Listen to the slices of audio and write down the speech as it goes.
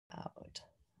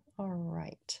All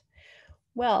right.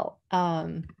 Well,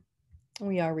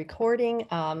 we are recording.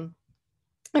 I'm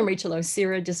Rachel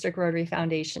Osira, District Rotary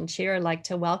Foundation Chair. I'd like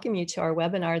to welcome you to our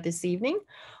webinar this evening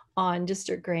on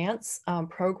District Grants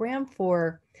program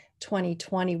for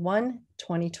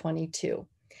 2021-2022.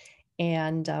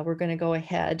 And we're going to go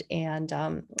ahead and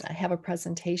have a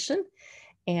presentation.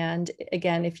 And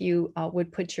again, if you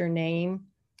would put your name,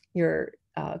 your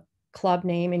club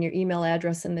name and your email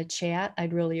address in the chat,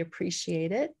 I'd really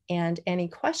appreciate it. And any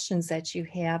questions that you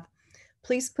have,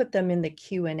 please put them in the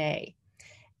Q&A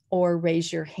or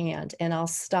raise your hand, and I'll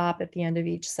stop at the end of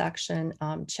each section,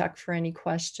 check for any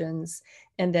questions,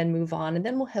 and then move on. And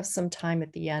then we'll have some time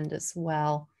at the end as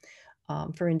well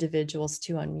for individuals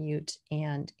to unmute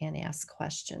and ask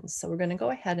questions. So we're going to go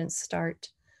ahead and start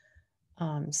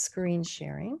screen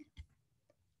sharing.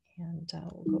 And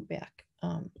we'll go back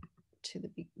to the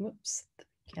beginning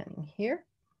here.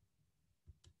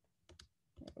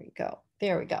 There we go.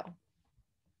 There we go.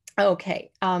 Okay.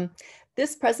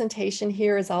 This presentation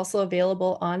here is also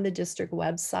available on the district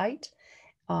website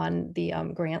on the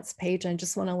grants page. I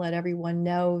just want to let everyone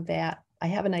know that I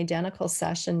have an identical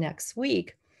session next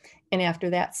week. And after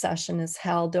that session is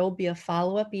held, there'll be a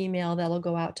follow-up email that'll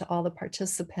go out to all the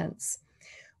participants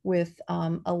with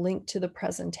a link to the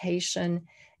presentation,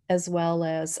 as well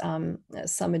as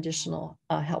some additional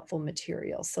helpful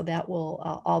materials. So that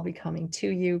will all be coming to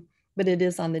you, but it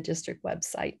is on the district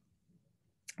website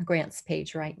grants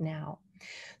page right now.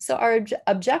 So our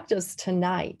objectives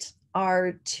tonight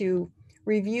are to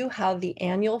review how the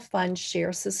annual fund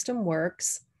share system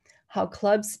works, how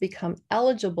clubs become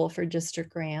eligible for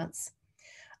district grants,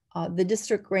 the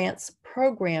district grants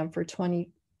program for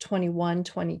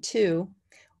 2021-22,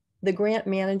 the grant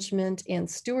management and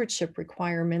stewardship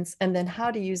requirements, and then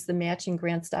how to use the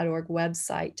matchinggrants.org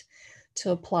website to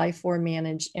apply for,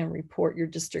 manage, and report your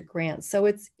district grants. So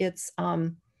it's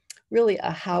really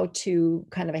a how-to,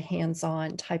 kind of a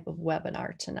hands-on type of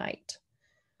webinar tonight.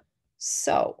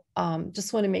 So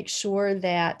just want to make sure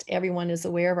that everyone is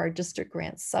aware of our district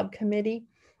grants subcommittee.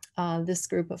 This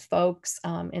group of folks,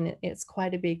 and it's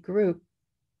quite a big group,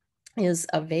 is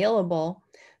available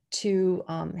to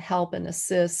help and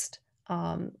assist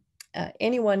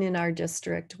anyone in our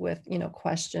district with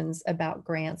questions about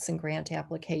grants and grant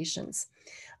applications.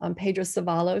 Pedro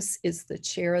Savalos is the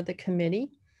chair of the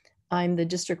committee. I'm the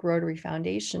District Rotary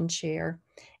Foundation chair,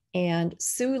 and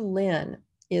Sue Lynn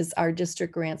is our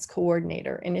district grants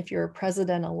coordinator. And if you're a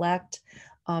president-elect,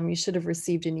 you should have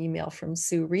received an email from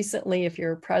Sue recently. If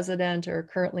you're a president or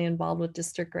currently involved with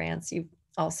district grants, you've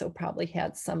also probably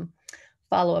had some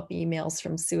follow-up emails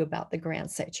from Sue about the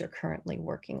grants that you're currently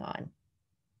working on.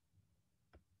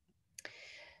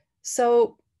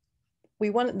 So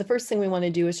the first thing we want to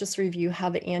do is just review how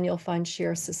the annual fund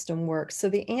share system works. So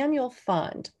the annual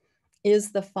fund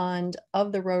is the fund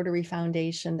of the Rotary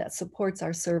Foundation that supports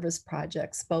our service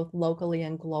projects, both locally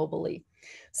and globally.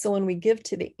 So when we give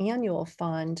to the annual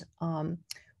fund,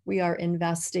 we are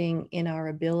investing in our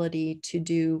ability to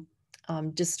do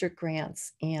district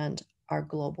grants and our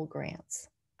global grants.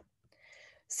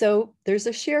 So there's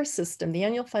a share system. The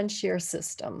annual fund share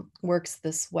system works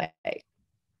this way.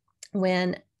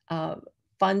 When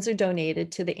funds are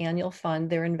donated to the annual fund,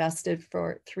 they're invested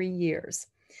for 3 years.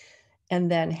 And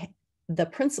then the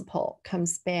principal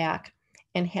comes back,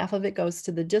 and half of it goes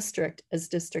to the district as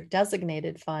district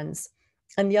designated funds,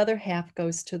 and the other half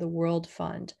goes to the World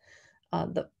Fund.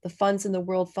 The funds in the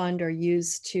World Fund are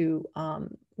used to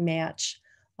match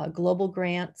global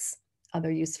grants.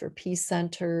 They're used for Peace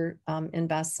Center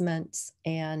investments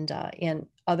and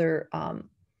other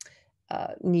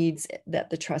needs that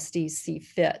the trustees see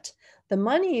fit. The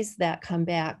monies that come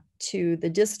back to the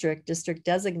district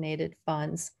designated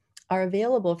funds are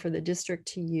available for the district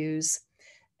to use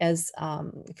as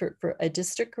for a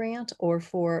district grant or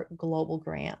for global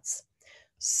grants.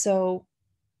 So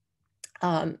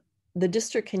the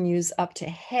district can use up to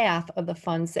half of the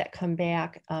funds that come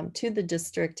back to the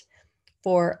district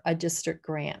for a district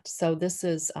grant. So this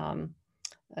is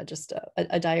just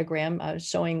a diagram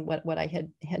showing what I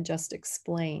had just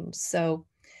explained. So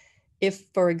if,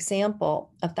 for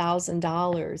example,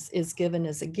 $1,000 is given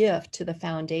as a gift to the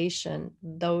foundation,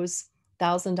 those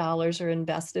 $1,000 are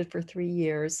invested for 3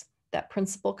 years. That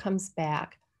principal comes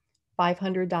back.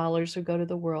 $500 would go to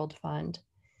the World Fund.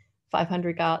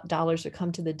 $500 would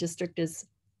come to the district as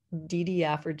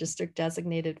DDF, or district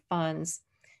designated funds.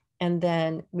 And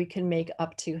then we can make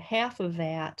up to half of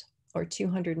that, or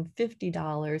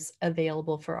 $250,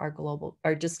 available for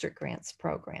our district grants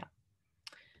program.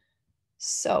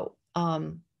 So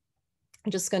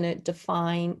I'm just going to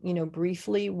define,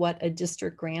 briefly what a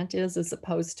district grant is as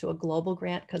opposed to a global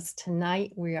grant, because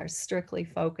tonight we are strictly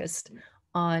focused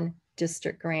on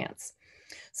district grants.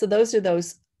 So those are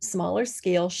those smaller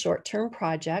scale short-term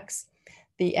projects.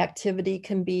 The activity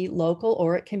can be local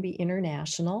or it can be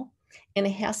international, and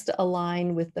it has to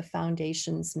align with the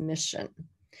foundation's mission.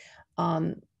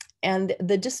 And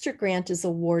the district grant is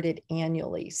awarded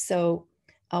annually. So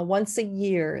once a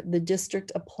year, the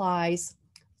district applies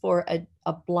for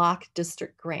a block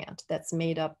district grant that's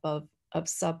made up of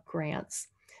sub-grants,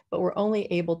 but we're only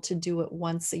able to do it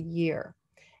once a year.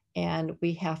 And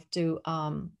we have to,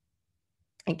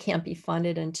 it can't be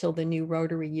funded until the new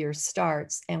Rotary year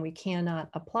starts, and we cannot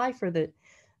apply for the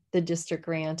district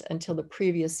grant until the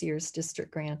previous year's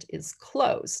district grant is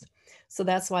closed. So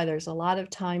that's why there's a lot of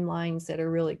timelines that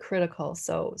are really critical.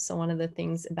 So one of the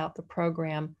things about the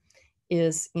program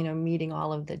is, meeting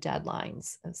all of the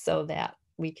deadlines so that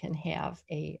we can have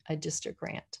a district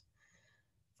grant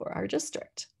for our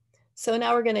district. So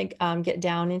now we're going to get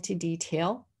down into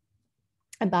detail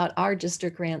about our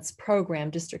district grants program,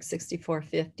 District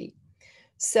 6450.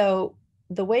 So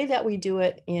the way that we do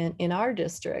it in our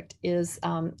district is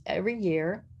every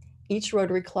year, each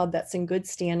Rotary Club that's in good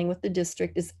standing with the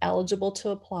district is eligible to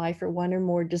apply for one or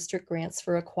more district grants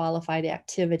for a qualified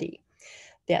activity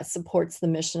that supports the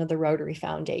mission of the Rotary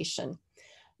Foundation.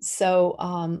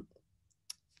 So,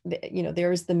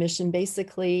 there's the mission.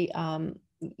 Basically,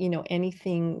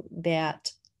 anything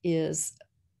that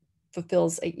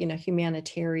fulfills a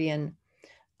humanitarian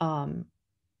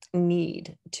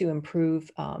need to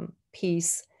improve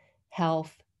peace,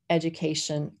 health,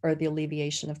 education, or the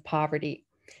alleviation of poverty.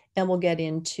 And we'll get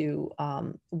into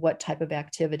what type of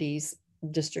activities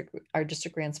our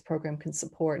district grants program can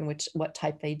support and what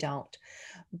type they don't.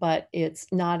 But it's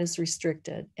not as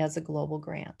restricted as a global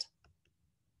grant.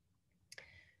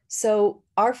 So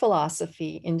our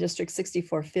philosophy in District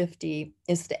 6450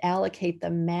 is to allocate the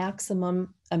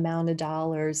maximum amount of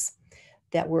dollars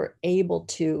that we're able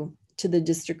to the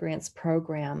district grants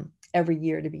program every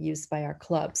year to be used by our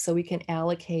club. So we can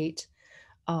allocate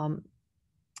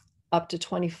up to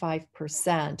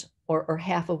 25% or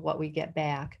half of what we get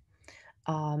back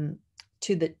to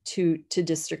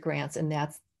district grants, and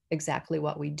that's exactly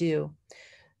what we do.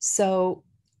 So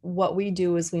what we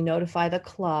do is we notify the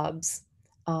clubs.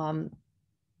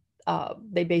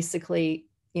 They basically,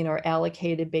 are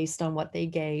allocated based on what they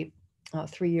gave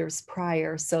 3 years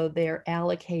prior. So they're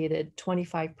allocated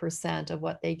 25% of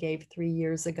what they gave 3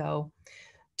 years ago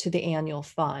to the annual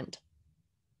fund.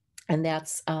 And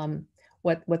that's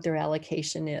what their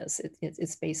allocation is.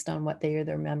 It's based on what they or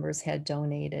their members had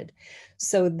donated.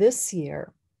 So this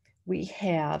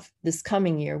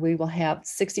coming year, we will have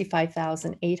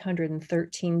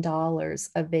 $65,813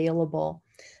 available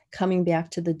coming back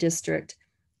to the district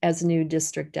as new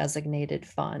district designated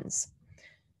funds.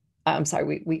 I'm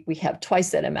sorry, we have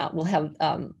twice that amount. We'll have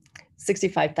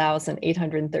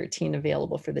 $65,813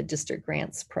 available for the district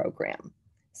grants program.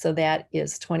 So that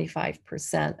is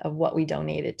 25% of what we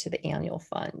donated to the annual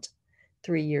fund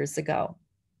 3 years ago.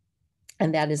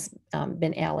 And that has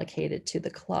been allocated to the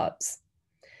clubs.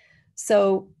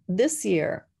 So this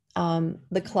year,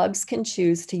 the clubs can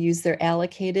choose to use their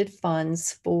allocated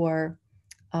funds for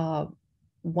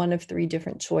one of 3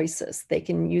 different choices. They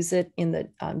can use it in the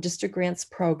district grants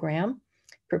program,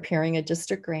 preparing a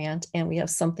district grant, and we have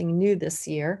something new this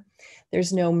year.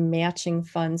 There's no matching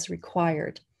funds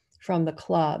required from the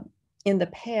club. In the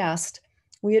past,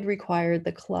 we had required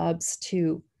the clubs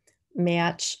to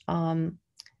match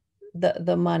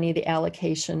the money, the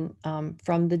allocation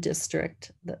from the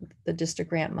district, the district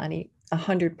grant money,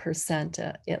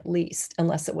 100% at least,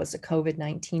 unless it was a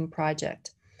COVID-19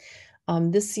 project.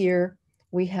 This year,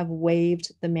 we have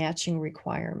waived the matching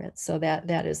requirement, so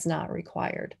that is not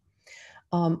required.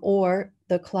 Or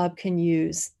the club can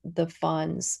use the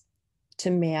funds to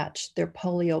match their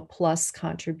Polio Plus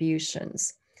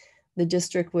contributions. The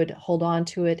district would hold on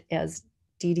to it as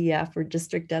DDF or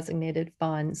district designated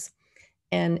funds.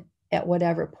 And at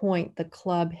whatever point the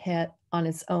club had on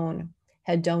its own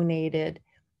had donated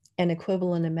an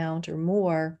equivalent amount or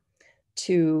more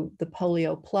to the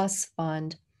Polio Plus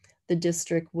fund, the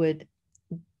district would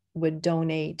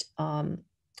donate the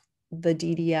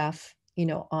DDF,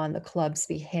 on the club's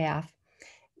behalf,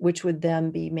 which would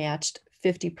then be matched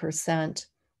 50%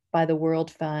 by the World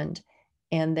Fund,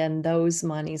 and then those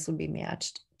monies would be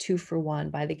matched 2-for-1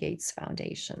 by the Gates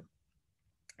Foundation.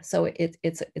 So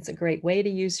it's a great way to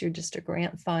use your district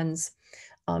grant funds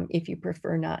if you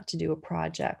prefer not to do a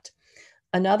project.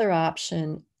 Another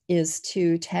option is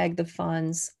to tag the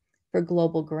funds for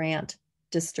global grant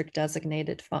district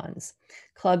designated funds.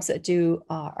 Clubs that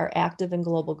are active in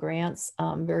global grants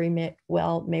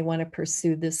may want to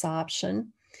pursue this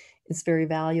option. It's very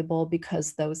valuable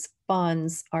because those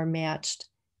funds are matched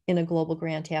in a global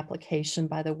grant application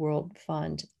by the World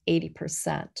Fund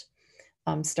 80%.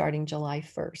 Starting July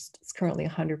 1st. It's currently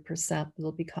 100%,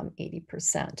 it'll become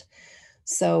 80%.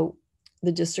 So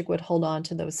the district would hold on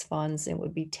to those funds and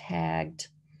would be tagged.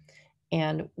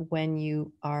 And when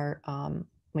you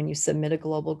submit a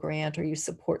global grant or you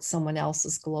support someone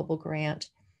else's global grant,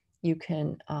 you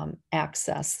can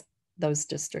access those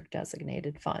district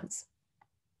designated funds.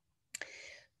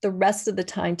 The rest of the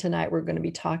time tonight, we're going to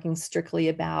be talking strictly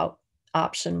about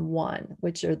option 1,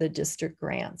 which are the district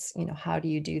grants. How do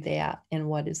you do that and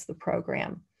what is the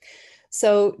program?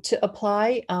 So to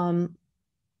apply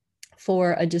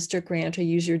for a district grant or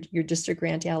use your district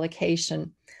grant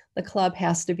allocation, the club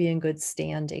has to be in good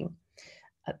standing.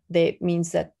 That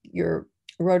means that your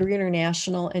Rotary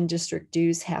International and district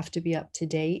dues have to be up to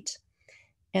date.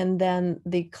 And then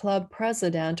the club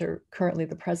president, or currently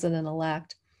the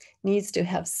president-elect, needs to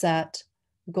have set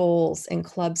goals in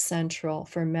Club Central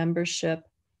for membership,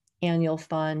 annual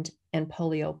fund, and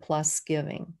Polio Plus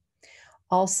giving.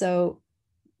 Also,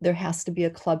 there has to be a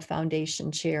club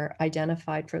foundation chair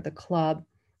identified for the club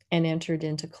and entered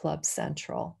into Club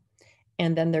Central.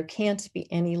 And then there can't be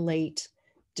any late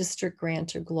district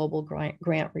grant or global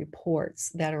grant reports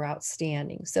that are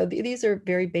outstanding. So these are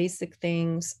very basic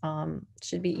things,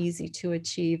 should be easy to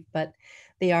achieve, but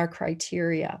they are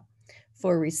criteria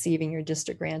for receiving your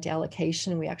district grant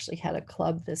allocation. We actually had a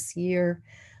club this year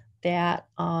that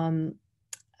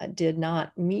did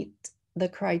not meet the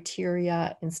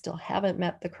criteria and still haven't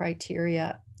met the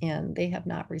criteria, and they have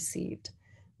not received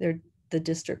the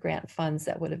district grant funds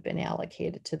that would have been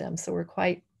allocated to them. So we're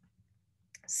quite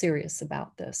serious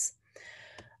about this.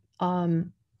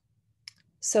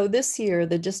 So this year,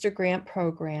 the district grant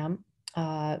program,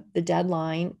 the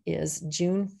deadline is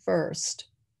June 1st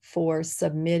for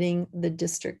submitting the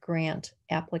district grant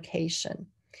application.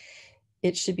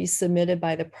 It should be submitted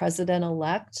by the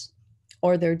president-elect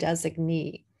or their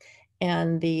designee.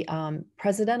 And the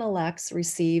president-elects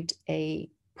received a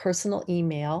personal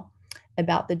email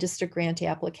about the district grant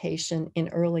application in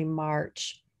early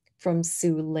March from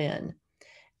Sue Lin.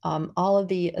 All of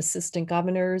the assistant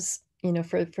governors,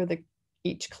 for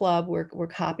each club were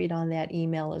copied on that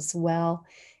email as well.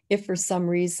 If for some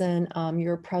reason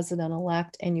you're a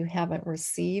president-elect and you haven't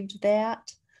received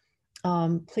that,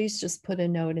 please just put a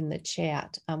note in the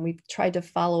chat. We've tried to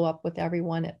follow up with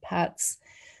everyone at PETS.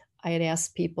 I had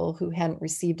asked people who hadn't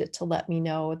received it to let me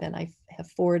know, then I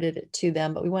have forwarded it to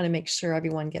them, but we want to make sure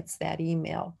everyone gets that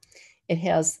email. It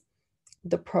has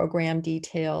the program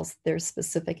details, their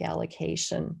specific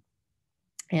allocation,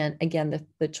 and again,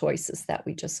 the choices that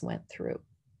we just went through.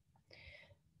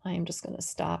 I am just going to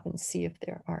stop and see if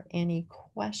there are any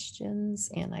questions,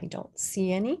 and I don't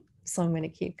see any, so I'm going to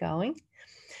keep going.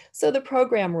 So the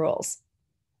program rules.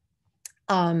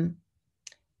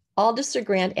 All district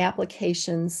grant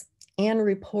applications and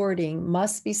reporting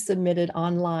must be submitted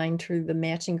online through the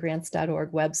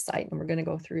matchinggrants.org website, and we're going to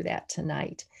go through that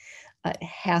tonight. It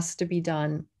has to be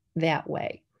done that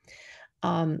way,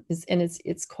 and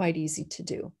it's quite easy to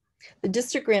do. The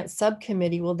district grant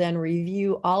subcommittee will then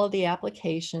review all of the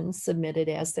applications submitted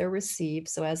as they're received.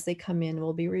 So as they come in,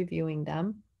 we'll be reviewing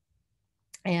them.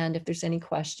 And if there's any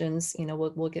questions,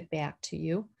 we'll get back to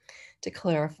you to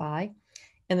clarify.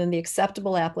 And then the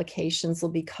acceptable applications will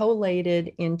be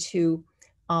collated into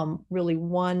really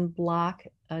one block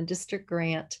district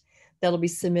grant that'll be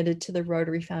submitted to the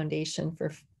Rotary Foundation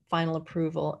for final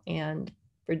approval and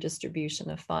for distribution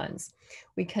of funds.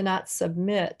 We cannot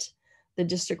submit the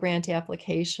district grant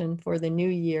application for the new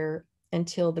year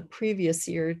until the previous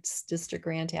year's district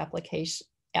grant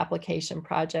application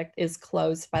project is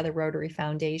closed by the Rotary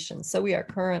Foundation. So we are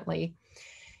currently,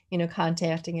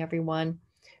 contacting everyone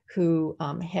who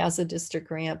has a district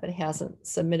grant but hasn't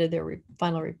submitted their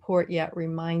final report yet,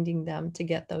 reminding them to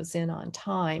get those in on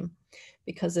time,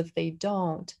 because if they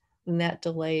don't, then that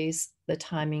delays the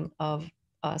timing of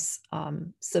us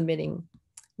submitting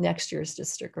next year's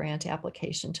district grant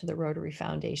application to the Rotary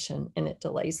Foundation, and it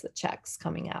delays the checks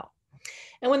coming out.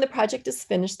 And when the project is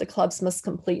finished, the clubs must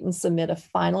complete and submit a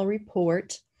final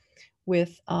report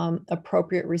with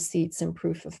appropriate receipts and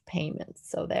proof of payment.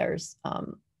 So there's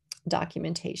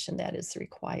documentation that is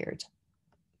required.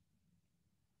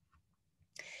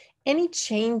 Any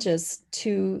changes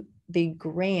to the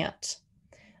grant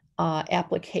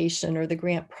application or the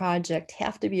grant project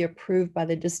have to be approved by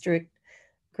the district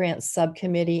grant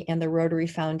subcommittee and the Rotary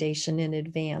Foundation in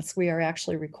advance. We are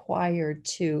actually required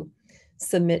to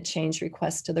submit change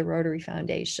requests to the Rotary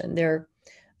Foundation. They're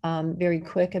very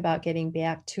quick about getting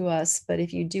back to us, but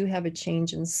if you do have a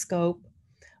change in scope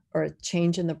or a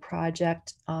change in the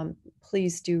project,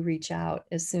 please do reach out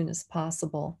as soon as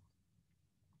possible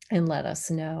and let us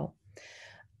know.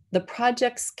 The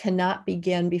projects cannot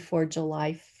begin before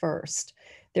July 1st.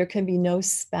 There can be no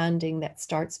spending that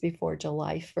starts before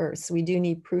July 1st. We do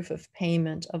need proof of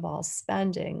payment of all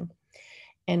spending.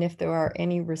 And if there are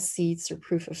any receipts or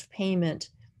proof of payment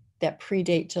that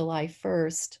predate July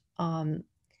 1st,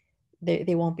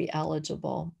 they won't be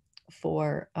eligible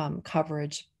for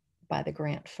coverage by the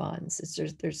grant funds.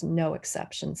 There's no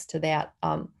exceptions to that,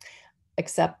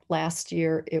 except last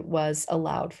year it was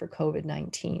allowed for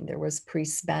COVID-19. There was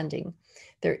pre-spending.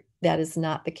 That is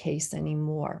not the case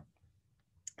anymore.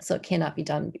 So it cannot be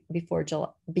done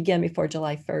begin before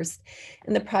July 1st.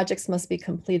 And the projects must be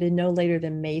completed no later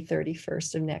than May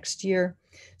 31st of next year,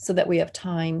 so that we have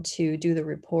time to do the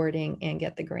reporting and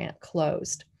get the grant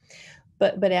closed.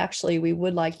 But actually, we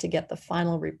would like to get the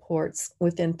final reports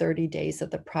within 30 days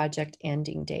of the project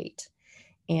ending date.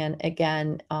 And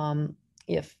again,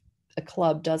 if a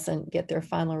club doesn't get their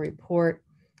final report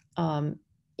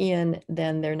in,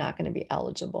 then they're not going to be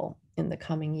eligible in the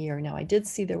coming year. Now, I did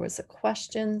see there was a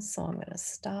question, so I'm going to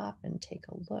stop and take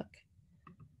a look.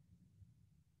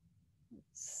 Let's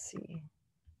see.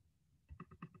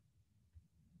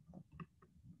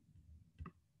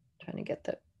 Trying to get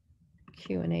the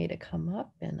Q&A to come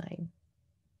up, and I'm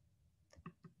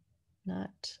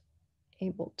not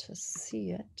able to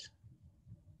see it.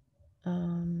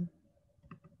 Not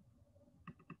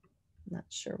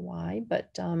sure why, but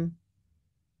okay,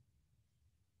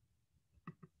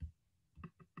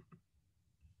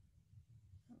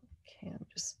 I'm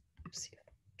just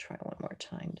try one more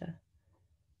time to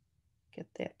get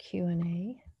that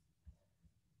Q&A.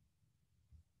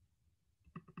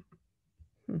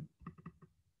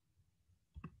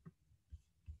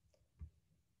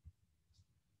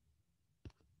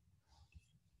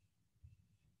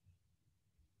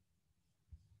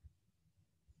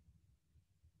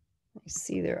 I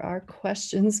see there are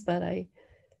questions, but it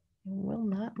will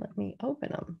not let me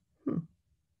open them.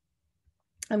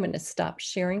 I'm going to stop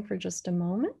sharing for just a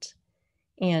moment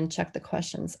and check the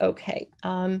questions. Okay.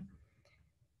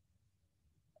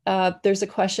 There's a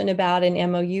question about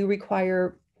an MOU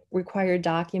required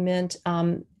document.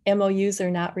 MOUs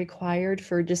are not required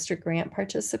for district grant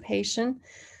participation.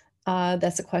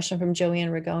 That's a question from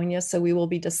Joanne Ragonia. So we will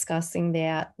be discussing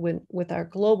that with our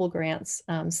global grants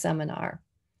seminar.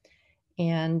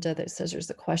 And that says there's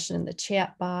a question in the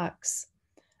chat box,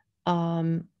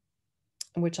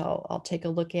 which I'll take a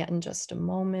look at in just a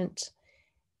moment.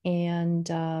 And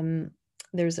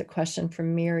there's a question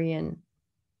from Marion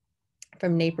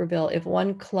from Naperville. If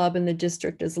one club in the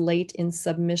district is late in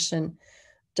submission,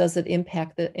 does it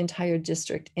impact the entire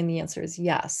district? And the answer is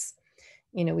yes.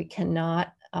 You know, we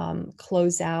cannot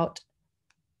close out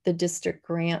the district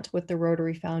grant with the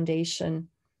Rotary Foundation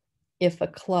if a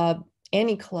club,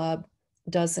 any club,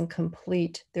 doesn't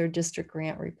complete their district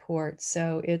grant report.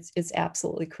 So it's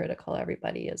absolutely critical.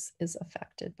 Everybody is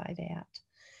affected by that.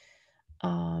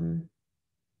 I'm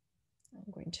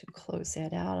going to close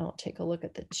that out. I'll take a look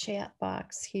at the chat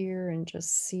box here and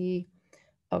just see.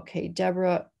 Okay,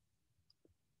 Deborah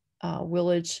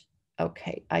Willage.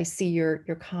 Okay, I see your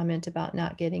comment about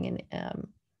not getting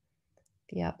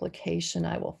the application.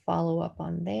 I will follow up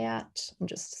on that. I'm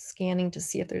just scanning to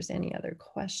see if there's any other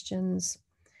questions.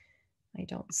 I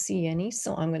don't see any,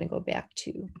 so I'm going to go back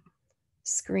to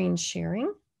screen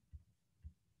sharing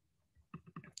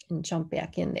and jump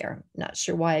back in there. Not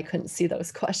sure why I couldn't see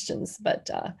those questions, but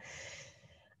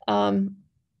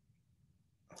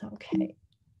okay.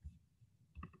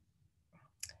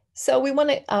 So we want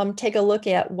to take a look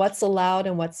at what's allowed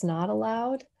and what's not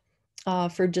allowed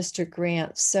for district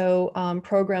grants. So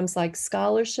programs like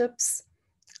scholarships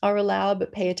are allowed,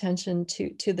 but pay attention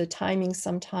to the timing.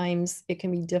 Sometimes it can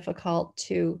be difficult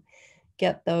to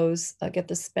get those, get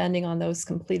the spending on those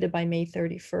completed by May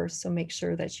 31st. So make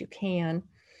sure that you can.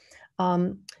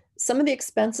 Some of the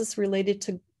expenses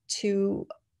related to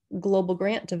global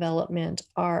grant development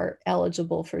are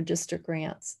eligible for district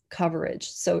grants coverage.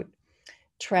 So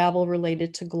travel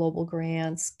related to global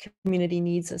grants, community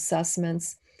needs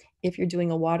assessments. If you're doing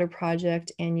a water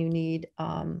project and you need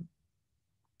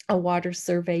a water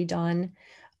survey done,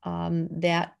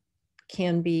 that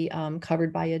can be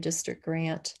covered by a district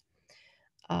grant.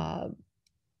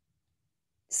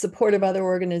 Support of other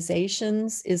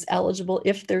organizations is eligible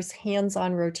if there's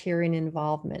hands-on Rotarian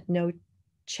involvement, no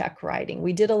check writing.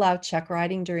 We did allow check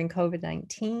writing during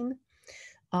COVID-19,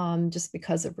 just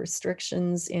because of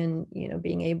restrictions in,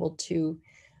 being able to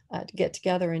get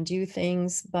together and do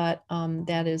things, but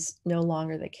that is no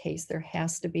longer the case. There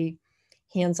has to be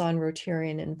hands-on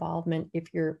Rotarian involvement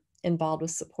if you're involved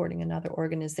with supporting another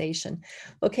organization.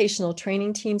 Vocational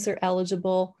training teams are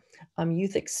eligible,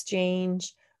 youth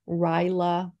exchange,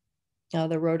 RILA,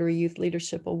 the Rotary Youth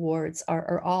Leadership Awards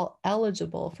are all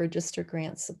eligible for district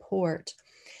grant support.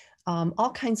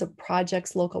 All kinds of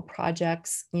projects, local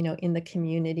projects, in the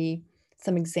community.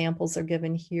 Some examples are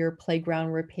given here: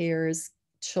 playground repairs,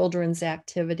 children's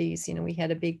activities. We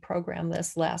had a big program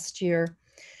this last year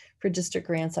for district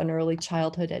grants on early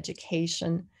childhood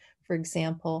education, for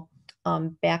example,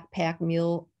 backpack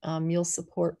meal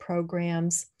support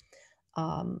programs,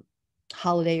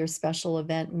 holiday or special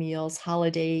event meals,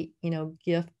 holiday,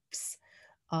 gifts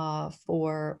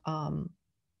for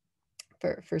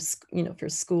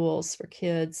schools, for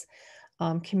kids,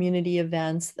 community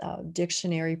events,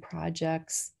 dictionary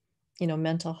projects,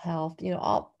 mental health,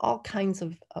 all kinds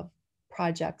of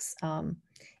projects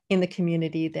in the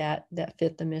community that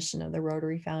fit the mission of the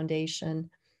Rotary Foundation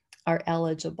are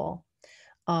eligible.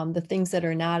 The things that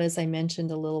are not, as I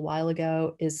mentioned a little while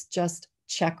ago, is just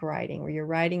check writing, where you're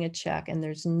writing a check and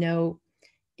there's no,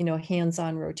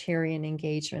 hands-on Rotarian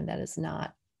engagement. That is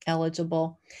not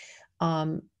eligible.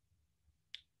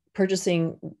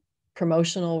 Purchasing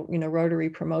promotional, Rotary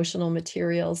promotional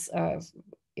materials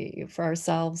for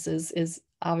ourselves is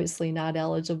obviously not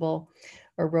eligible,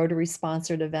 or Rotary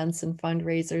sponsored events and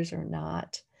fundraisers are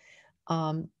not.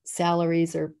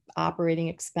 Salaries or operating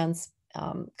expense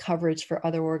coverage for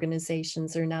other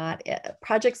organizations are not.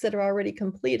 Projects that are already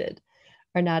completed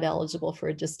are not eligible for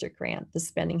a district grant. The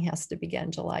spending has to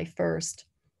begin July 1st.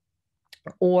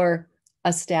 Or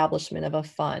establishment of a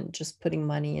fund, just putting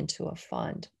money into a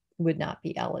fund, would not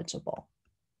be eligible.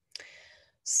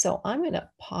 So I'm going to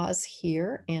pause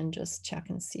here and just check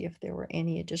and see if there were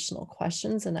any additional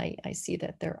questions, and I see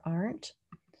that there aren't.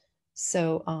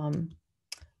 So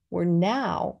we're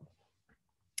now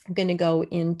going to go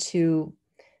into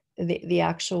the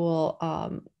actual,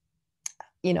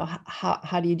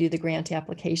 how do you do the grant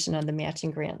application on the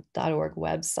matchinggrant.org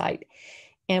website.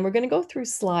 And we're going to go through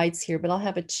slides here, but I'll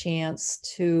have a chance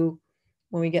to,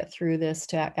 when we get through this,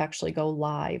 to actually go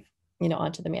live,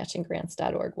 onto the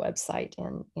matchinggrants.org website,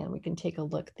 and we can take a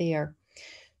look there.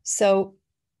 So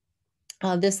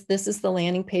this is the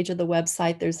landing page of the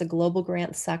website. There's a global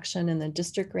grant section and the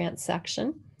district grant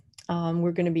section.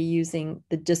 We're going to be using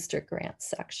the district grant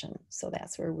section, so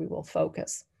that's where we will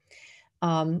focus.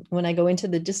 When I go into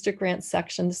the district grant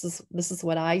section, this is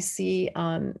what I see.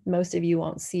 Most of you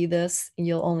won't see this.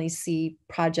 You'll only see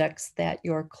projects that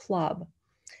your club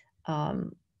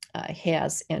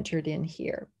has entered in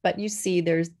here. But you see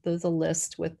there's a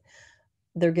list with,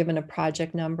 they're given a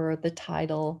project number, the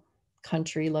title,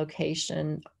 country,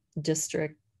 location,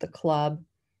 district, the club,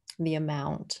 the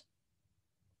amount,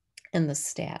 and the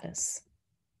status.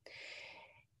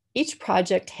 Each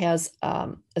project has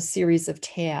a series of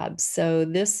tabs. So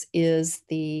this is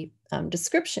the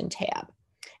description tab.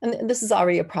 And this is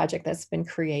already a project that's been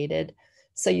created.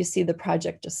 So you see the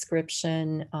project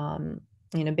description,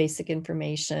 basic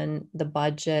information, the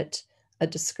budget, a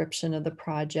description of the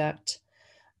project,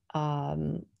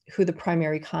 who the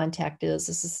primary contact is.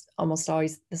 This is almost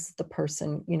always, this is the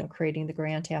person, creating the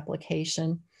grant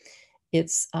application.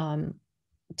 It's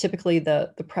typically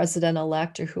the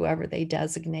president-elect or whoever they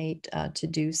designate to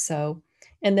do so,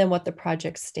 and then what the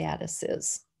project status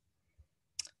is.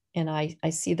 And I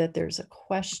see that there's a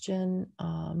question.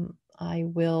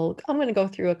 I'm going to go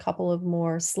through a couple of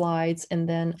more slides, and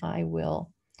then I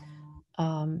will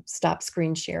stop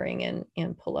screen sharing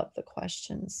and pull up the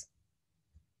questions.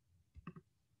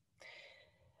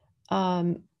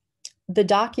 The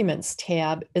Documents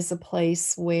tab is a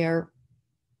place where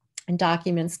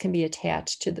documents can be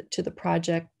attached to the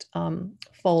project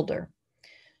folder.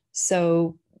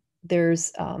 So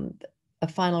there's a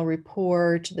final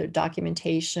report, the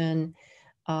documentation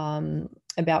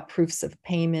about proofs of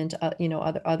payment,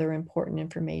 other important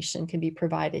information can be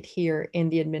provided here in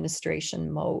the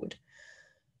administration mode.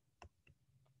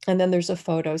 And then there's a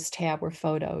Photos tab where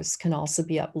photos can also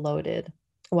be uploaded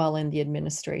while in the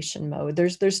administration mode.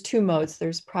 There's two modes.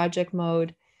 There's project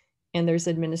mode and there's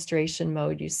administration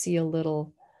mode. You see a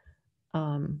little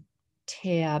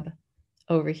tab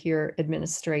over here,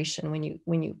 administration.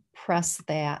 When you press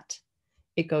that,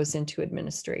 it goes into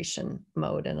administration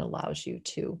mode and allows you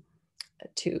to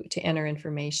enter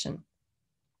information.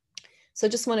 So I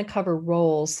just want to cover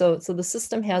roles. So the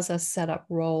system has us set up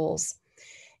roles,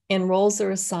 and roles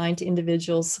are assigned to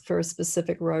individuals for a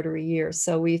specific Rotary year.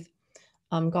 So we've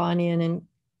gone in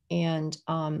and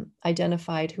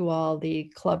identified who all the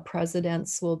club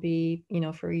presidents will be,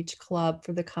 for each club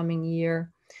for the coming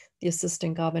year, the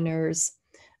assistant governors,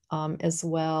 as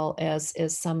well as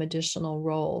some additional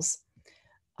roles.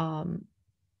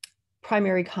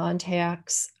 Primary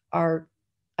contacts are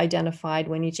identified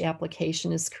when each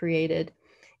application is created,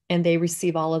 and they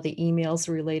receive all of the emails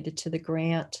related to the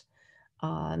grant.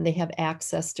 They have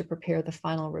access to prepare the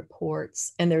final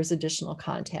reports, and there's additional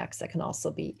contacts that can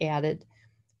also be added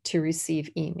to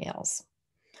receive emails.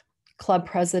 Club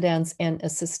presidents and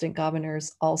assistant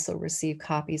governors also receive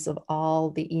copies of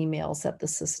all the emails that the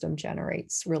system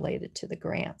generates related to the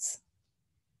grants.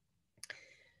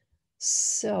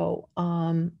 So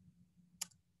I'm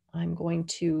going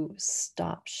to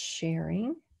stop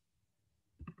sharing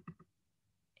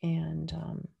and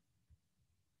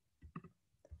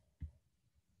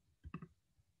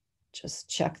just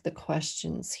check the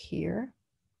questions here.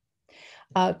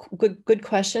 Good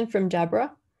question from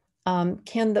Deborah.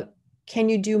 Can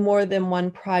you do more than one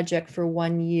project for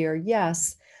 1 year?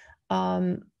 Yes.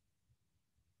 Can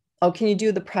you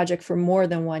do the project for more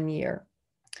than 1 year?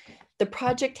 The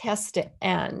project has to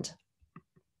end,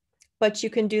 but you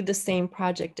can do the same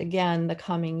project again the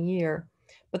coming year.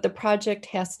 But the project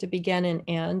has to begin and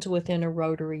end within a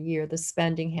Rotary year. The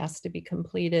spending has to be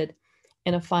completed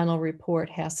and a final report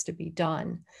has to be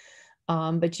done.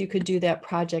 But you could do that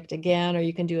project again, or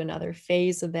you can do another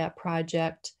phase of that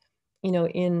project,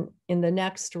 in the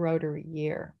next Rotary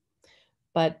year.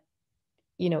 But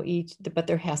but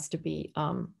there has to be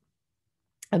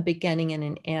a beginning and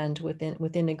an end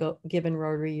within a given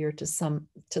Rotary year to some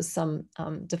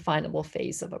definable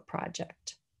phase of a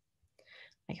project.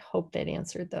 I hope that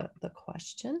answered the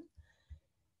question.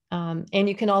 And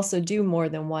you can also do more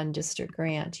than one district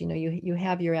grant. You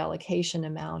have your allocation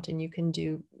amount, and you can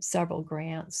do several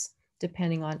grants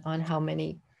depending on how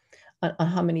many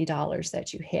dollars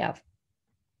that you have.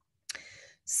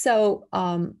 So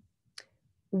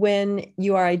when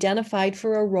you are identified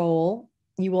for a role,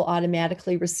 you will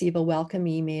automatically receive a welcome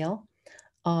email.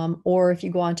 Or if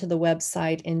you go onto the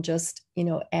website and just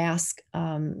ask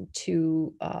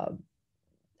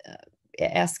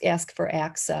ask for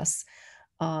access,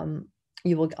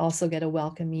 you will also get a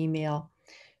welcome email.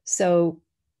 So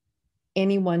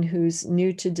anyone who's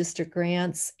new to district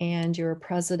grants and you're a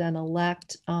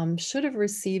president-elect should have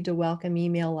received a welcome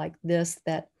email like this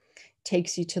that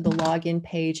takes you to the login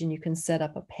page, and you can set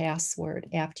up a password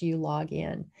after you log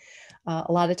in.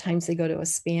 A lot of times they go to a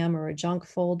spam or a junk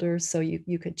folder, so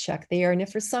you could check there. And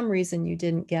if for some reason you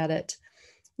didn't get it,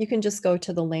 you can just go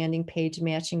to the landing page,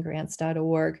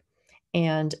 matchinggrants.org,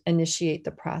 and initiate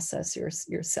the process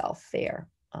yourself there.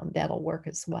 That'll work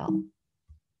as well.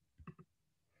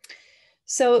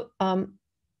 So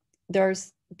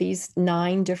there's these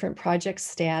 9 different project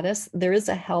status. There is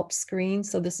a help screen,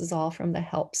 so this is all from the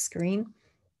help screen.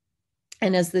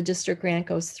 And as the district grant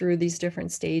goes through these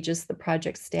different stages, the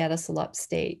project status will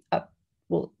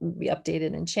be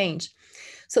updated and changed.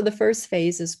 So the first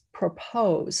phase is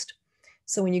proposed.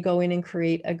 So when you go in and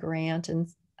create a grant and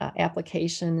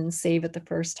application and save it the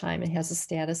first time, it has a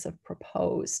status of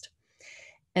proposed.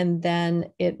 And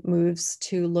then it moves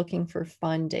to looking for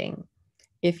funding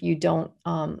if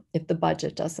the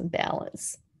budget doesn't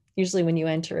balance. Usually when you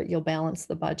enter it, you'll balance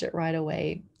the budget right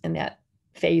away, and that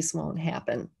phase won't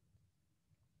happen.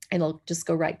 It'll just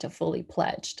go right to fully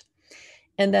pledged.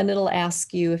 And then it'll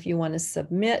ask you if you want to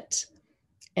submit.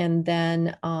 And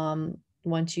then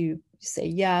once you say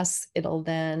yes, it'll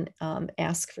then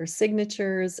ask for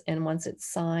signatures. And once it's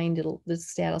signed, the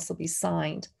status will be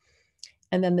signed.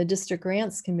 And then the district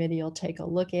grants committee will take a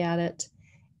look at it.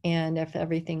 And if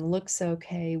everything looks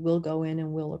okay, we'll go in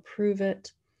and we'll approve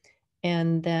it.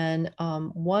 And then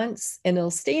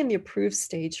it'll stay in the approved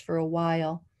stage for a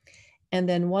while. And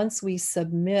then once we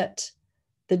submit,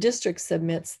 the district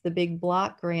submits the big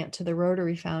block grant to the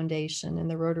Rotary Foundation, and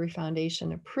the Rotary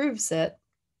Foundation approves it.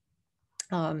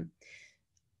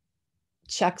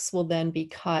 Checks will then be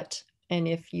cut. And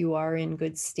if you are in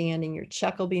good standing, your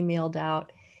check will be mailed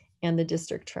out, and the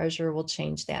district treasurer will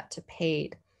change that to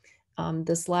paid.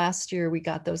 This last year, we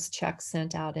got those checks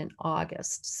sent out in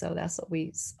August. So that's what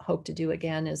we hope to do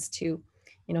again, is to,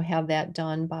 have that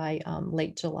done by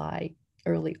late July,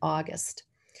 early August.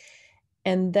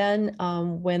 And then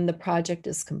when the project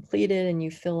is completed and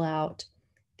you fill out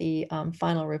the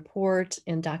final report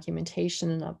and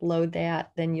documentation and upload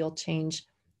that, then you'll change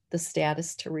the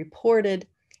status to reported,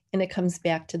 and it comes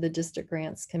back to the District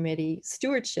Grants Committee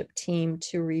stewardship team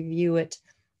to review it.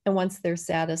 And once they're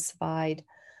satisfied,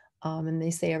 and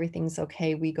they say everything's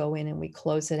okay, we go in and we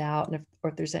close it out. And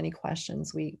if there's any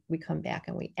questions, we come back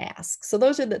and we ask. So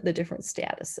those are the different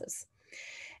statuses.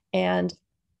 And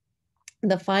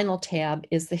the final tab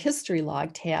is the history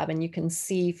log tab. And you can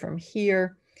see from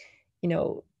here,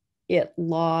 it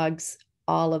logs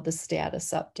all of the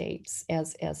status updates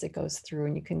as it goes through,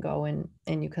 and you can go in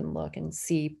and you can look and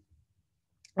see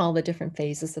all the different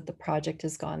phases that the project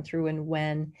has gone through and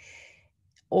when,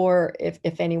 or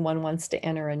if anyone wants to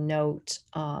enter a note,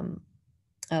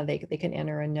 they can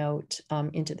enter a note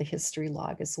into the history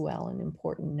log as well, an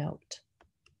important note.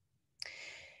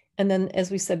 And then, as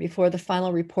we said before, the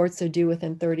final reports are due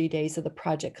within 30 days of the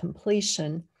project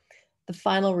completion. The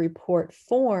final report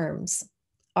forms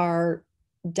are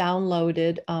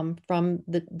downloaded from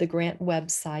the grant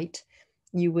website.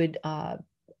 You would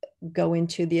go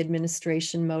into the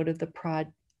administration mode of the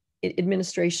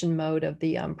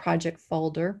project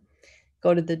folder,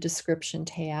 go to the description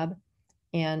tab,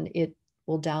 and it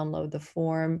will download the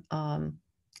form.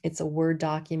 It's a Word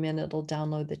document. It'll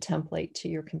download the template to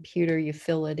your computer. You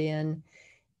fill it in,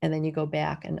 and then you go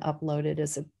back and upload it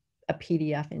as a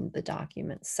PDF in the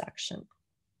documents section.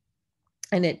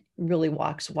 And it really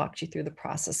walks you through the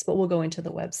process, but we'll go into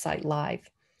the website live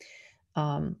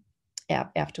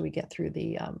after we get through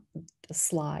the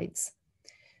slides.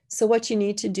 So what you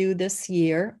need to do this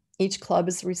year, each club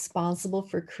is responsible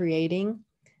for creating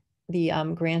the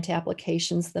grant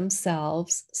applications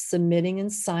themselves, submitting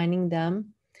and signing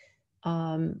them.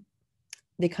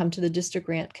 They come to the district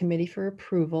grant committee for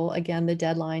approval. Again, the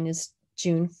deadline is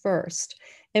June 1st.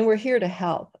 And we're here to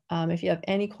help. If you have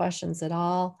any questions at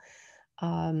all,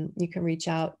 you can reach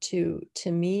out to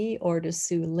me or to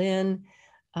Sue Lynn,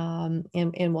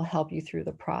 and we'll help you through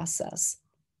the process.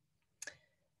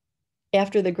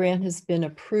 After the grant has been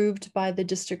approved by the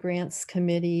district grants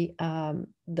committee,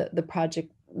 the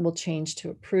project will change to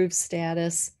approved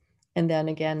status. And then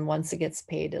again, once it gets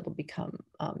paid, it'll become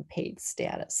paid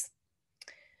status.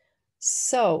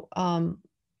 So, and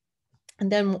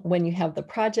then when you have the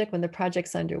project, when the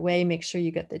project's underway, make sure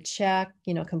you get the check,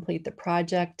 complete the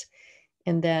project.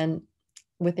 And then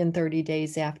within 30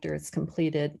 days after it's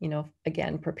completed,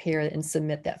 again, prepare and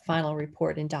submit that final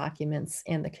report and documents,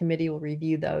 and the committee will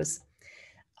review those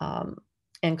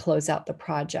and close out the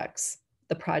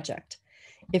project.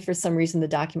 If for some reason the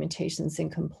documentation is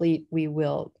incomplete, we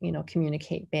will,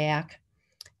 communicate back.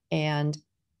 And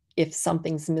if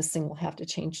something's missing, we'll have to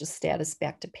change the status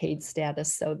back to paid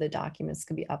status so the documents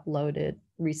can be uploaded,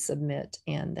 resubmit,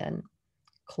 and then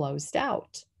closed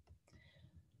out.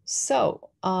 So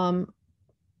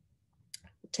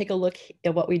take a look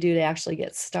at what we do to actually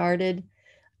get started.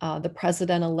 The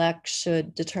president-elect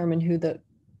should determine who the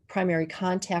primary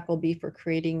contact will be for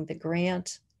creating the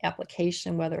grant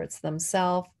application, whether it's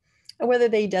themselves or whether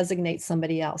they designate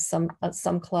somebody else.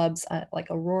 Some clubs, like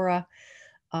Aurora,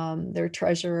 their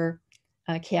treasurer,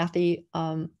 Kathy,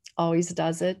 always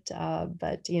does it,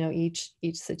 but each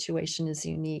situation is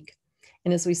unique.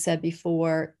 And as we said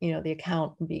before, the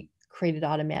account will be created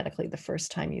automatically the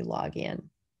first time you log in.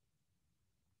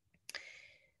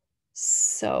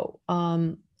 So,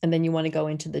 and then you want to go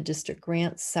into the district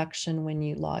grants section when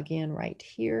you log in right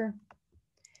here.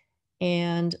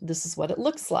 And this is what it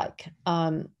looks like.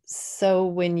 So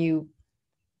when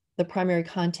the primary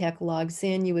contact logs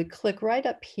in, you would click right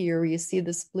up here where you see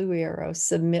this blue arrow,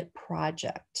 Submit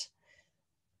Project.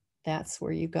 That's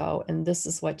where you go. And this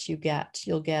is what you get.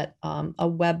 You'll get a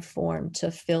web form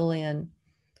to fill in.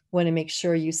 You want to make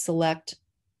sure you select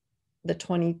the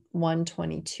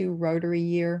 21-22 Rotary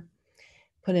year.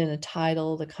 Put in a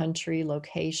title, the country,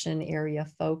 location, area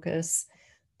focus.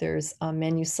 There's a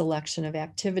menu selection of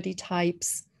activity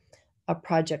types, a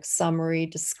project summary,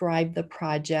 describe the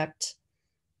project,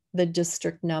 the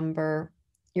district number,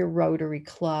 your Rotary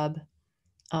club,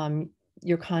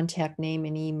 your contact name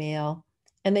and email.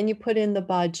 And then you put in the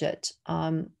budget,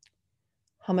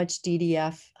 how much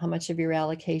DDF, how much of your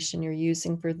allocation you're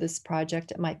using for this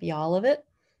project. It might be all of it.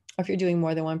 Or if you're doing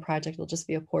more than one project, it'll just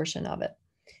be a portion of it.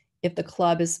 If the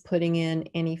club is putting in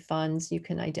any funds, you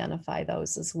can identify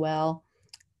those as well.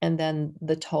 And then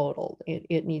the total,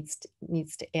 it needs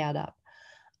to add up.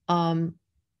 Want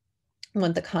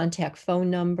the contact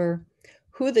phone number,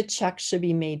 who the check should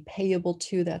be made payable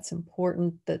to. That's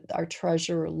important that our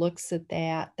treasurer looks at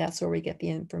that. That's where we get the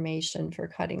information for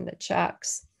cutting the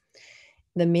checks.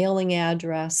 The mailing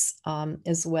address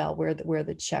as well, where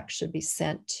the check should be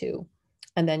sent to.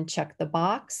 And then check the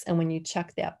box. And when you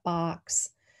check that box,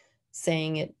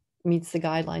 saying it meets the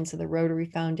guidelines of the Rotary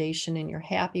Foundation and you're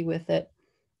happy with it,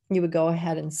 you would go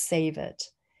ahead and save it.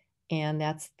 And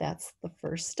that's the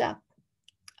first step.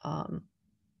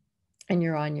 and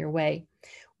you're on your way.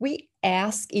 We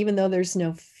ask, even though there's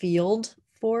no field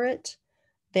for it,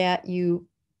 that you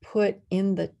put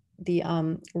in the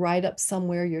write up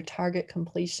somewhere your target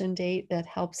completion date. That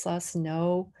helps us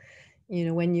know,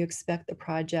 when you expect the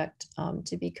project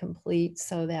to be complete,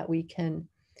 so that we can,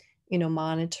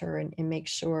 monitor and make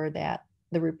sure that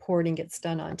the reporting gets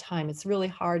done on time. It's really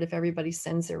hard if everybody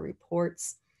sends their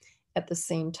reports at the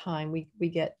same time. We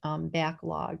get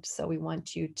backlogged. So we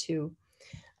want you to,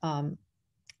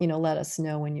 let us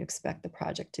know when you expect the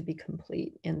project to be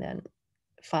complete, and then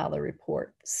file a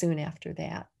report soon after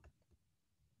that.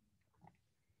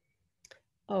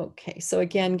 Okay, so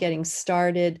again, getting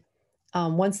started.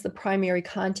 Once the primary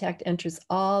contact enters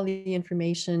all the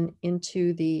information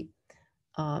into the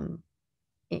online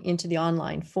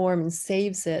form and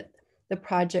saves it, the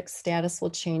project status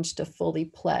will change to fully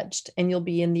pledged, and you'll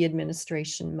be in the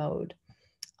administration mode.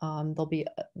 There'll be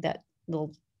that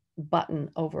little button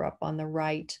over up on the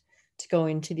right to go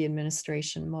into the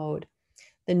administration mode.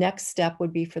 The next step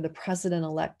would be for the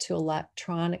president-elect to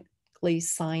electronically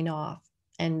sign off,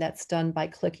 and that's done by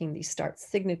clicking the Start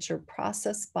Signature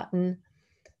Process button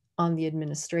on the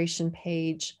administration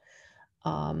page.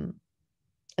 And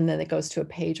then it goes to a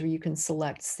page where you can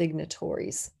select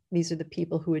signatories. These are the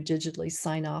people who would digitally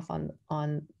sign off on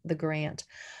the grant.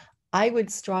 I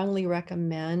would strongly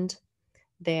recommend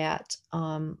that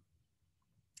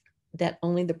that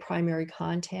only the primary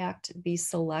contact be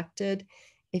selected.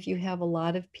 If you have a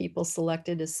lot of people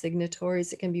selected as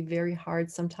signatories, it can be very hard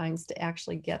sometimes to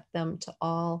actually get them to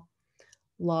all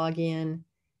log in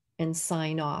and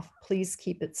sign off. Please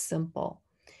keep it simple.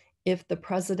 If the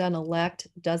president-elect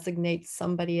designates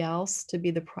somebody else to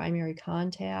be the primary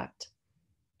contact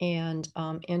and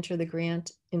enter the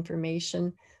grant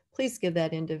information, please give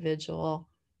that individual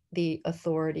the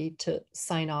authority to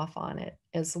sign off on it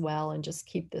as well, and just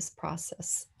keep this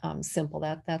process simple.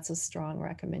 That's a strong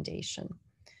recommendation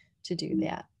to do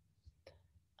that.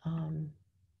 And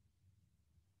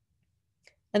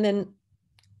then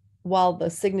while the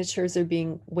signatures are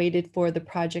being waited for, the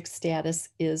project status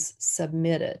is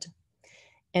submitted.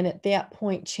 And at that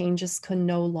point, changes can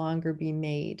no longer be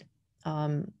made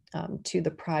to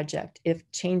the project.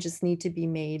 If changes need to be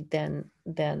made, then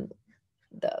the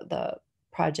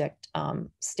project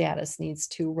status needs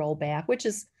to roll back, which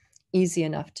is easy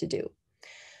enough to do.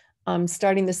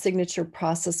 Starting the signature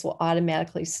process will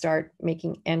automatically start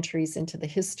making entries into the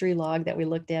history log that we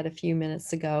looked at a few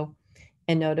minutes ago,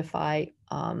 and notify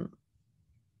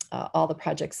all the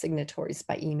project signatories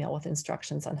by email with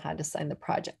instructions on how to sign the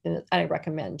project. And I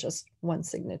recommend just one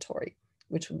signatory,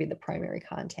 which would be the primary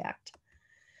contact.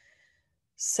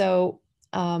 So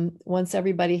once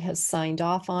everybody has signed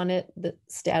off on it, the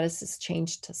status is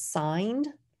changed to signed.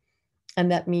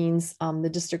 And that means the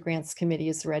District Grants Committee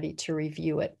is ready to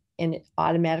review it. And it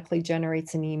automatically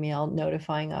generates an email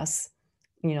notifying us,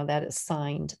 that it's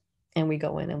signed. And we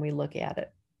go in and we look at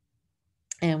it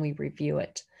and we review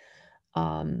it.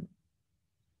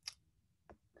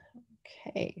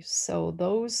 Okay, so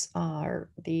those are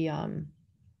the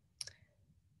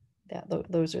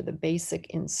those are the basic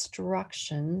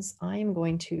instructions. I'm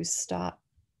going to stop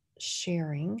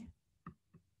sharing.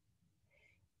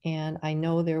 And I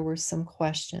know there were some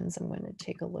questions. I'm going to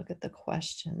take a look at the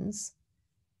questions.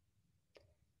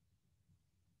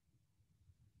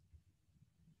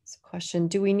 It's a question: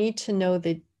 do we need to know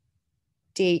the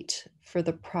date for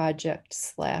the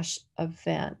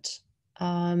project/event?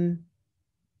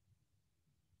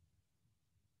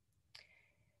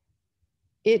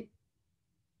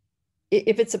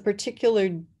 If it's a particular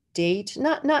date,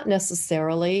 not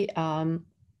necessarily.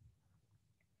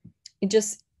 It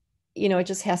just, it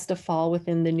just has to fall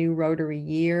within the new Rotary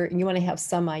year, and you want to have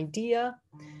some idea,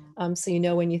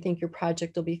 so when you think your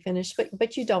project will be finished.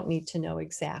 But you don't need to know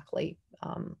exactly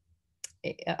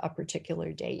a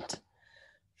particular date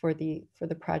for the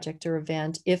project or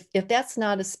event. If that's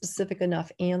not a specific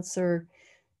enough answer,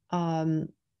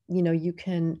 you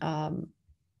can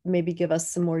maybe give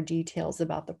us some more details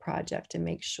about the project and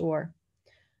make sure.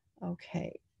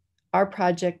 Okay. Our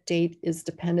project date is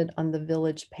dependent on the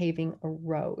village paving a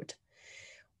road.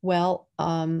 Well,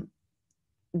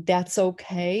 that's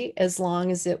okay, as long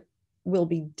as it will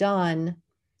be done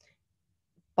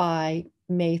by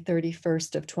May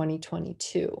 31st of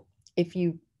 2022. If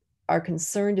you are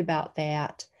concerned about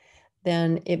that,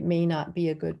 then it may not be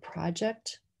a good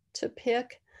project to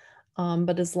pick.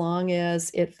 But as long as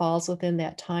it falls within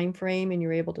that time frame and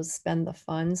you're able to spend the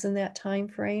funds in that time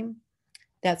frame,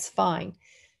 that's fine.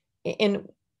 And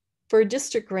for a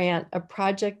district grant, a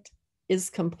project is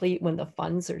complete when the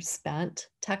funds are spent.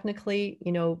 Technically,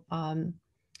 you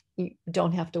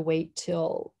don't have to wait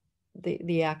till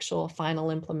the actual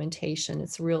final implementation.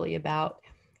 It's really about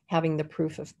having the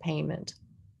proof of payment.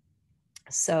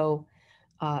 So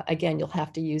again, you'll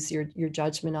have to use your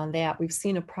judgment on that. We've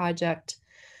seen a project,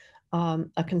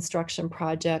 a construction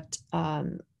project,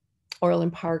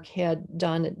 Orland Park had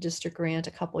done a district grant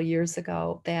a couple years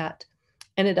ago that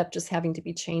ended up just having to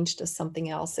be changed to something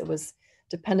else. It was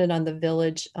dependent on the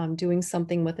village doing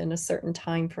something within a certain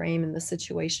time frame, and the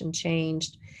situation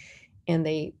changed, and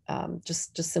they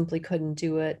just simply couldn't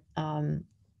do it, and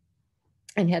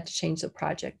had to change the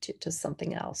project to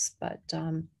something else. But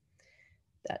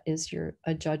that is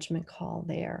a judgment call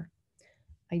there.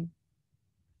 I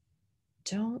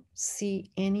don't see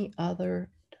any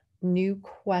other new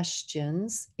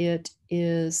questions. It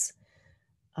is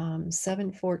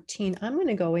 7:14. I'm going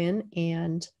to go in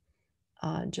and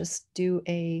just do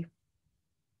a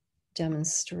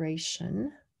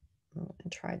demonstration. I'm going to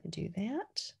try to do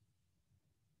that.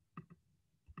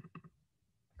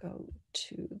 Go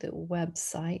to the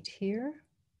website here.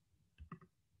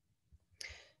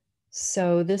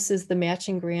 So this is the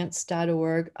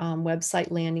matchinggrants.org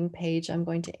website landing page. I'm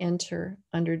going to enter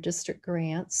under district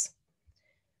grants.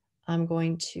 I'm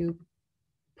going to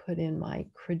put in my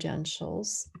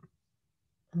credentials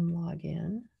and log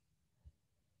in.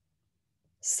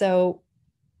 So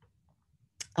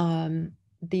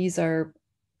these are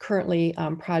currently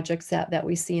projects that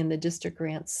we see in the district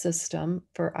grant system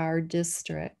for our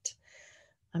district.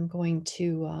 I'm going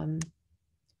to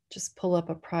just pull up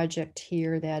a project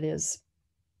here that is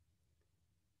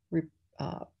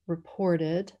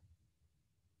reported.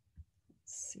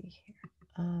 Let's see here.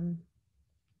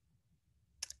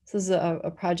 This is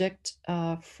a project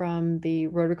from the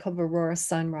Rotary Club of Aurora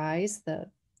Sunrise. The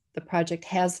project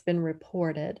has been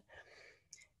reported,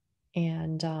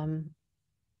 and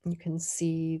you can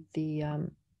see the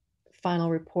final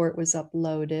report was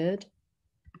uploaded.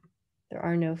 There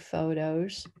are no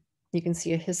photos. You can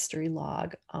see a history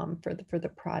log for the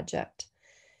project.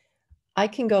 I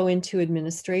can go into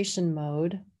administration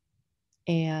mode,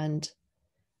 and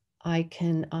I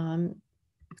can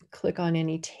click on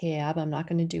any tab. I'm not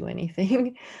going to do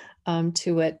anything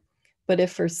to it. But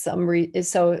if for some reason,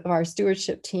 so if our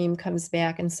stewardship team comes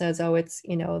back and says, oh, it's,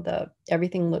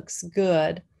 everything looks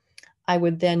good, I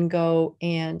would then go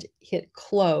and hit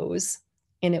close,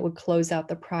 and it would close out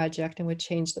the project and would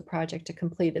change the project to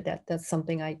completed. That's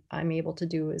something I'm able to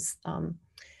do as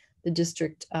the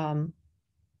district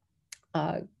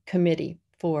committee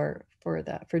for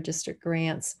district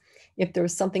grants. If there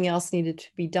was something else needed to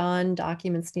be done,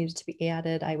 documents needed to be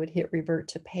added, I would hit revert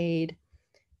to paid,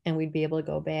 and we'd be able to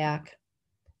go back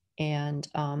and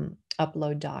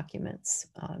upload documents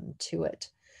to it.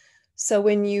 So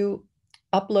when you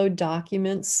upload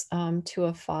documents to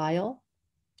a file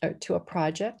or to a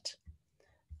project,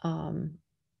 and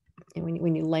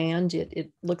when you land,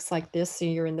 it looks like this. So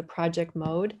you're in the project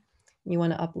mode. You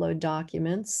want to upload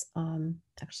documents.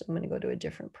 Actually, I'm going to go to a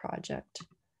different project.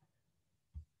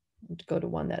 Go to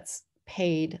one that's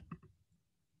paid.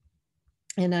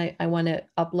 And I want to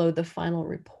upload the final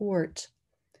report.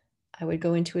 I would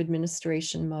go into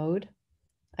administration mode.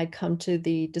 I'd come to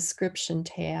the description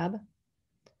tab.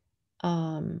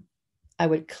 I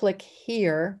would click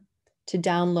here to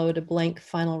download a blank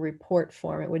final report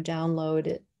form. It would download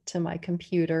it to my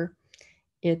computer.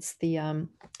 It's the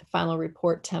final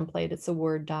report template. It's a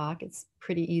Word doc. It's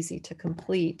pretty easy to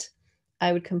complete.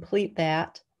 I would complete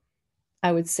that.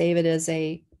 I would save it as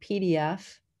a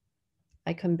PDF.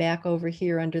 I come back over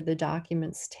here under the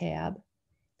Documents tab,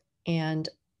 and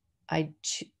I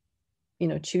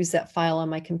choose that file on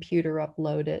my computer,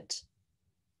 upload it,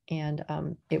 and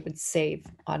it would save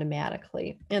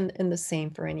automatically. And the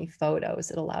same for any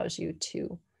photos. It allows you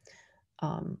to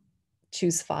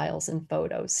choose files and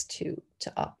photos to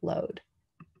upload.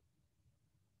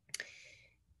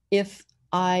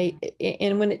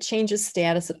 And when it changes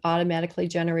status, it automatically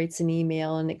generates an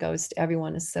email, and it goes to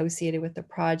everyone associated with the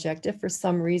project. If for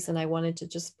some reason I wanted to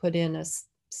just put in a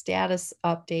status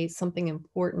update, something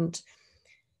important,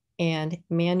 and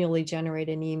manually generate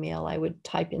an email, I would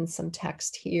type in some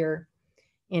text here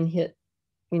and hit,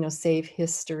 save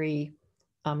history,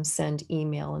 send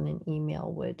email, and an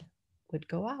email would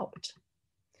go out.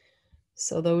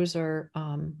 So those are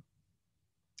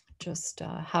just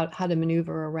how to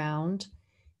maneuver around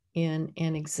in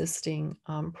an existing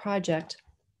project.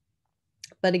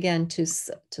 But again, to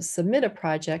submit a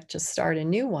project, to start a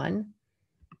new one,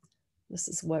 this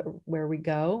is where we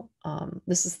go.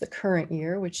 This is the current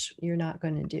year, which you're not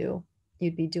going to do.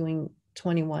 You'd be doing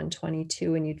 21,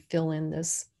 22, and you'd fill in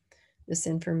this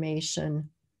information,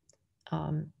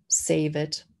 save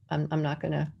it. I'm not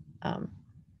going to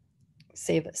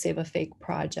save a fake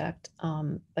project,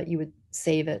 but you would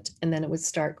save it, and then it would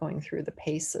start going through the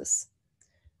paces,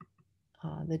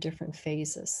 the different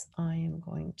phases. I am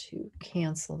going to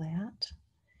cancel that.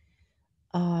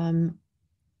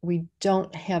 We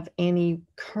don't have any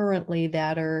currently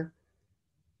that are,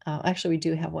 actually we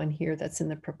do have one here that's in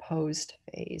the proposed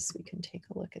phase. We can take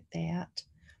a look at that.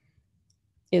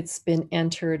 It's been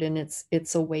entered and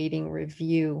it's awaiting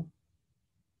review.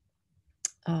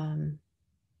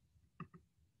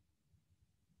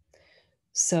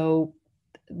 So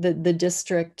the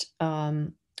district,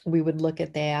 we would look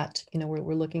at that, you know,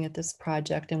 we're looking at this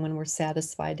project, and when we're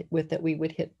satisfied with it, we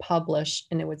would hit publish,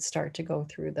 and it would start to go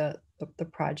through the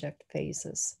project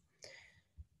phases.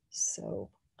 So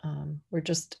we're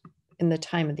just in the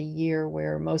time of the year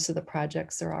where most of the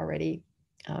projects are already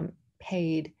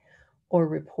paid or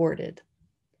reported.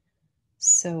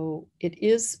 So it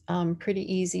is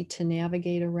pretty easy to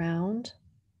navigate around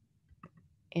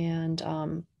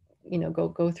and you know,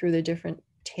 go through the different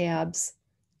tabs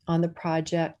on the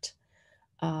project,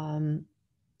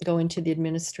 go into the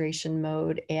administration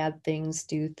mode, add things,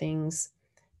 do things,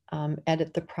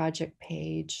 edit the project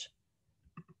page.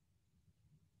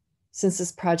 Since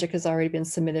this project has already been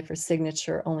submitted for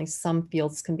signature, only some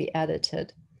fields can be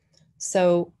edited.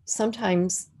 So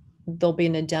sometimes there'll be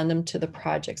an addendum to the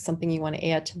project, something you want to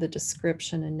add to the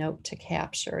description, a note to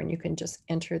capture, and you can just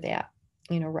enter that,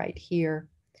 you know, right here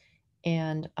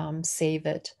and save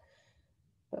it,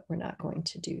 but we're not going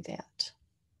to do that.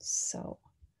 So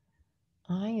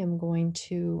I am going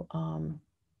to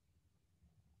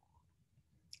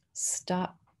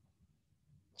stop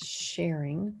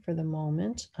sharing for the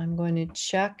moment. I'm going to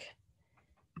check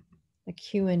the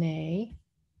Q&A.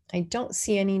 I don't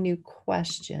see any new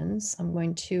questions. I'm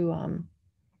going to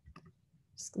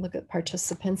just look at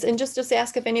participants and just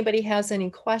ask if anybody has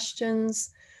any questions.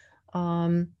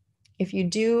 If you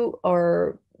do,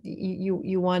 or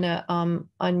you want to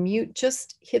unmute,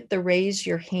 just hit the raise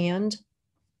your hand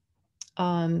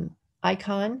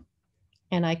icon,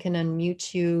 and I can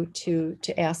unmute you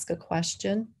to ask a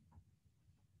question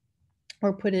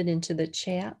or put it into the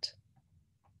chat.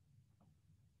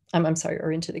 I'm sorry,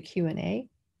 or into the Q&A.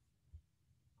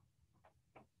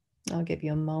 I'll give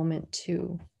you a moment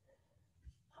to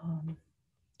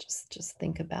just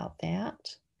think about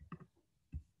that.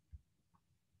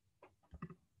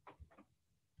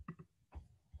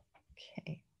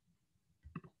 Okay.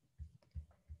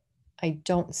 I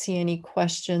don't see any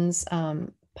questions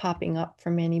popping up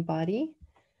from anybody.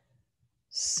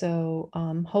 So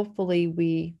hopefully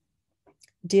we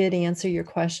did answer your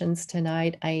questions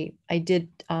tonight. I did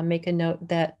make a note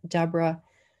that Deborah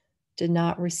did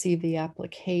not receive the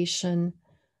application.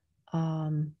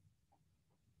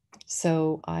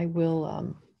 So I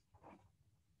will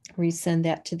resend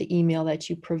that to the email that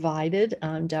you provided,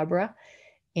 Deborah,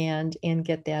 and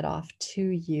get that off to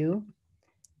you.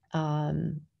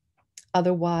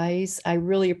 Otherwise, I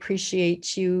really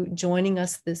appreciate you joining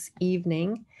us this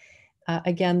evening.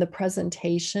 Again, the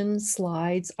presentation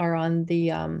slides are on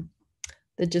the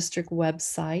district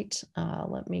website.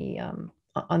 Let me,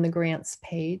 on the grants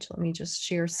page, let me just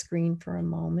share screen for a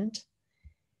moment.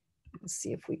 Let's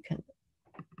see if we can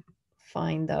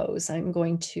find those. I'm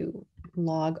going to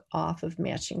log off of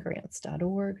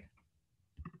matchinggrants.org.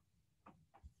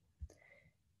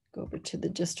 Go over to the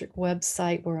district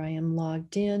website where I am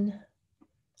logged in.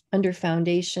 Under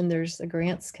Foundation, there's the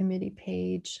Grants Committee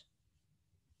page.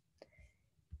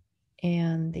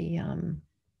 And the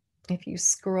if you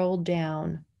scroll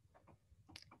down,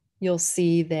 you'll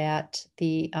see that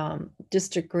the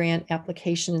district grant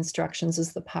application instructions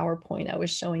is the PowerPoint I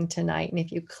was showing tonight. And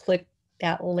if you click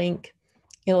that link,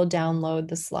 it'll download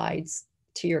the slides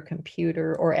to your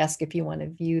computer or ask if you want to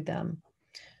view them.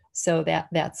 So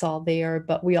that's all there,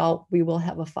 but we will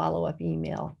have a follow-up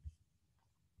email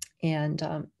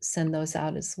and send those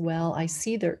out as well. I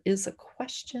see there is a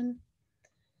question.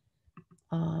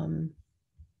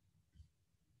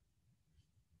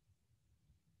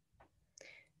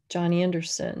 John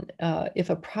Anderson, if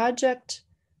a project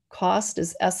cost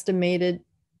is estimated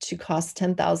to cost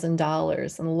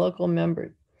 $10,000 and the local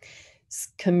members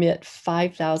commit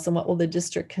 $5,000, what will the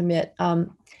district commit?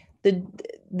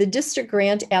 The district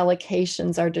grant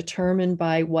allocations are determined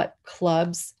by what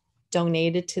clubs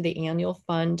donated to the annual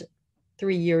fund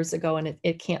 3 years ago, and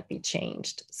it can't be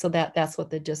changed. So that's what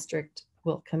the district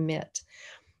will commit.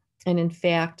 And in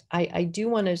fact, I do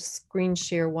want to screen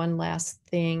share one last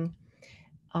thing,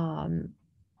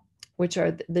 which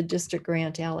are the district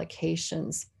grant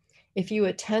allocations. If you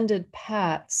attended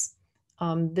PATS,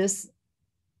 this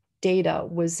data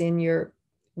was in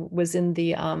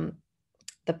the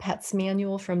the PETS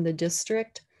manual from the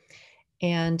district.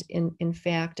 And in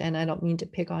fact, and I don't mean to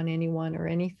pick on anyone or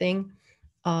anything,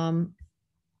 the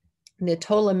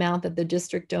total amount that the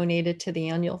district donated to the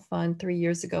annual fund 3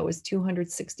 years ago was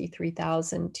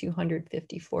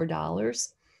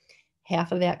 $263,254.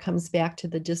 Half of that comes back to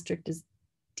the district as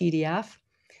DDF.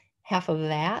 Half of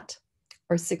that,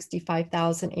 or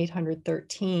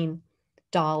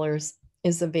 $65,813,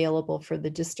 is available for the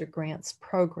district grants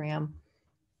program.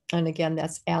 And again,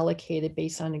 that's allocated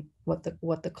based on what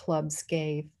the clubs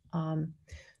gave.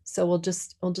 So we'll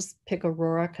just pick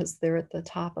Aurora because they're at the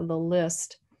top of the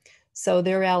list. So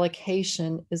their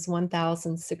allocation is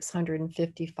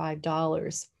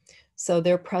 $1,655. So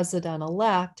their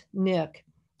president-elect, Nick,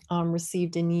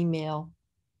 received an email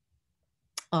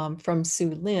from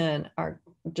Sue Lynn, our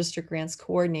district grants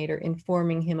coordinator,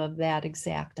 informing him of that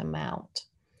exact amount.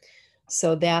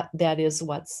 So that is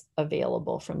what's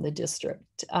available from the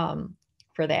district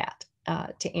for that,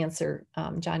 to answer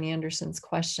John Anderson's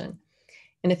question.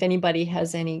 And if anybody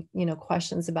has any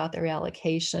questions about their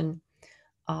allocation,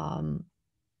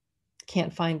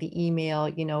 can't find the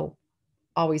email,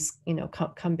 always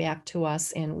come back to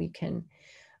us and we can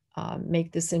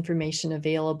make this information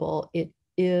available. It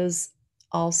is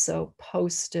also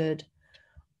posted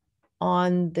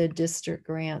on the district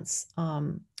grants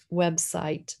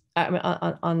website,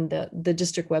 on the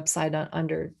district website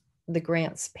under the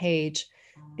grants page.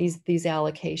 These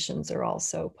allocations are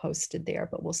also posted there,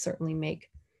 but we'll certainly make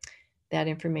that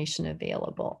information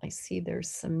available. I see there's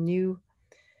some new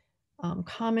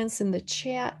comments in the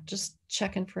chat. Just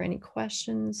checking for any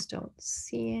questions. Don't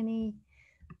see any.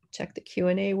 Check the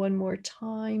Q&A one more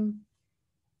time.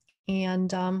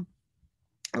 And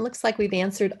it looks like we've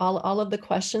answered all of the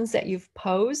questions that you've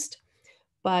posed.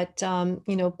 But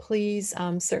please,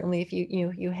 certainly, if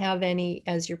you have any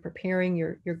as you're preparing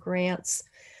your grants,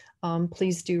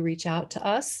 please do reach out to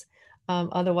us.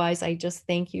 Otherwise, I just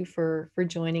thank you for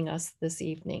joining us this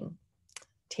evening.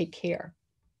 Take care.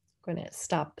 I'm going to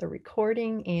stop the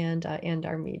recording and end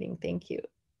our meeting. Thank you.